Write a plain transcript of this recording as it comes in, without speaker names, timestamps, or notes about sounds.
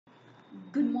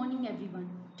Good morning, everyone.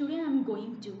 Today I'm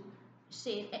going to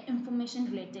share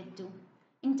information related to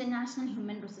International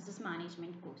Human Resources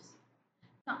Management course.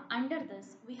 Now, under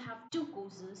this, we have two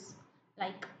courses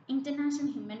like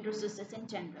International Human Resources in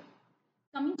general.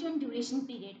 Coming to a duration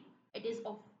period, it is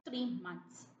of 3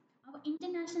 months. Our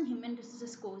International Human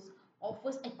Resources course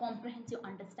offers a comprehensive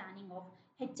understanding of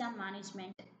HR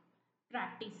management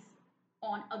practice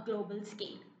on a global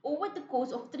scale. Over the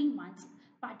course of 3 months,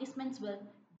 participants will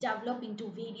develop into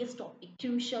various topics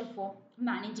crucial for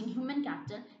managing human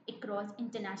capital across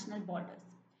international borders.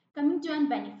 Coming to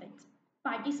benefits,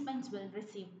 participants will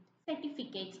receive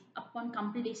certificates upon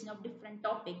completion of different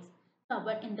topics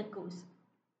covered in the course.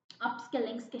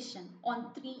 Upskilling session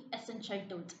on three essential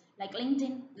tools like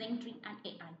LinkedIn, Linktree, and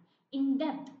AI.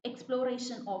 In-depth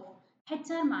exploration of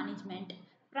HR management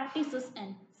practices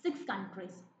in 6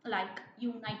 countries like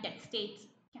United States,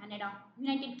 Canada,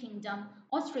 United Kingdom,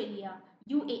 Australia,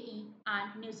 UAE,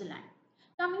 and New Zealand.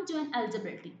 Coming to an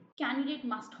eligibility, candidate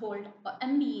must hold a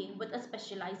MBA with a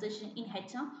specialization in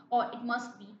HR or it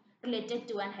must be related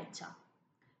to an HR.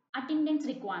 Attendance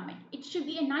requirement. It should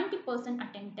be a 90%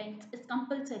 attendance is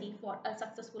compulsory for a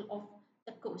successful of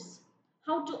the course.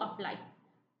 How to apply?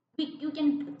 You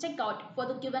can check out for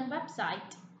the given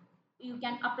website. You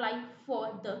can apply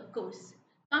for the course.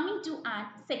 Coming to our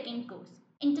second course,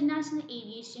 International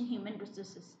Aviation Human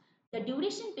Resources. The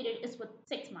duration period is for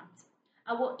 6 months.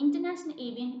 Our International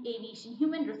Aviation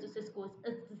Human Resources course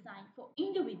is designed for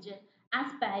individuals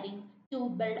aspiring to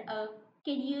build a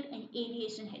career in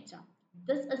aviation HR.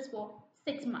 This is for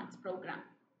 6 months program.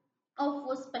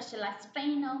 Offers specialized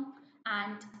trainer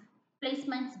and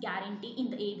placements guarantee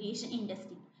in the aviation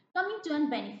industry. Coming to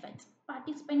benefits,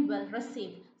 participant will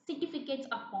receive certificates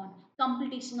upon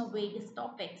completion of various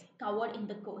topics covered in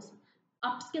the course.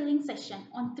 Upskilling session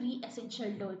on three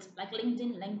essential tools like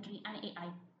LinkedIn, Linktree, and AI.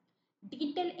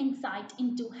 Detailed insight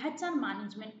into HR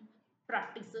management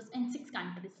practices in 6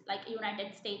 countries like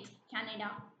United States,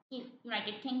 Canada,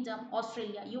 United Kingdom,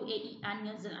 Australia, UAE, and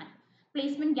New Zealand.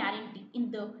 Placement guarantee in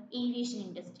the aviation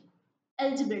industry.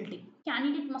 Eligibility.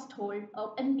 Candidate must hold a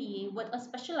MBA with a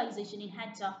specialization in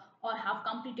HR or have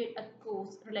completed a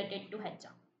course related to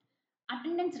HR.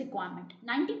 Attendance requirement.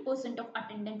 90% of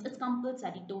attendance is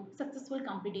compulsory to successful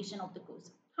completion of the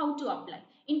course. How to apply?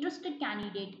 Interested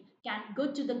candidate can go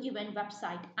to the given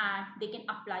website and they can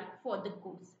apply for the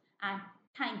course. And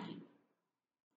thank you.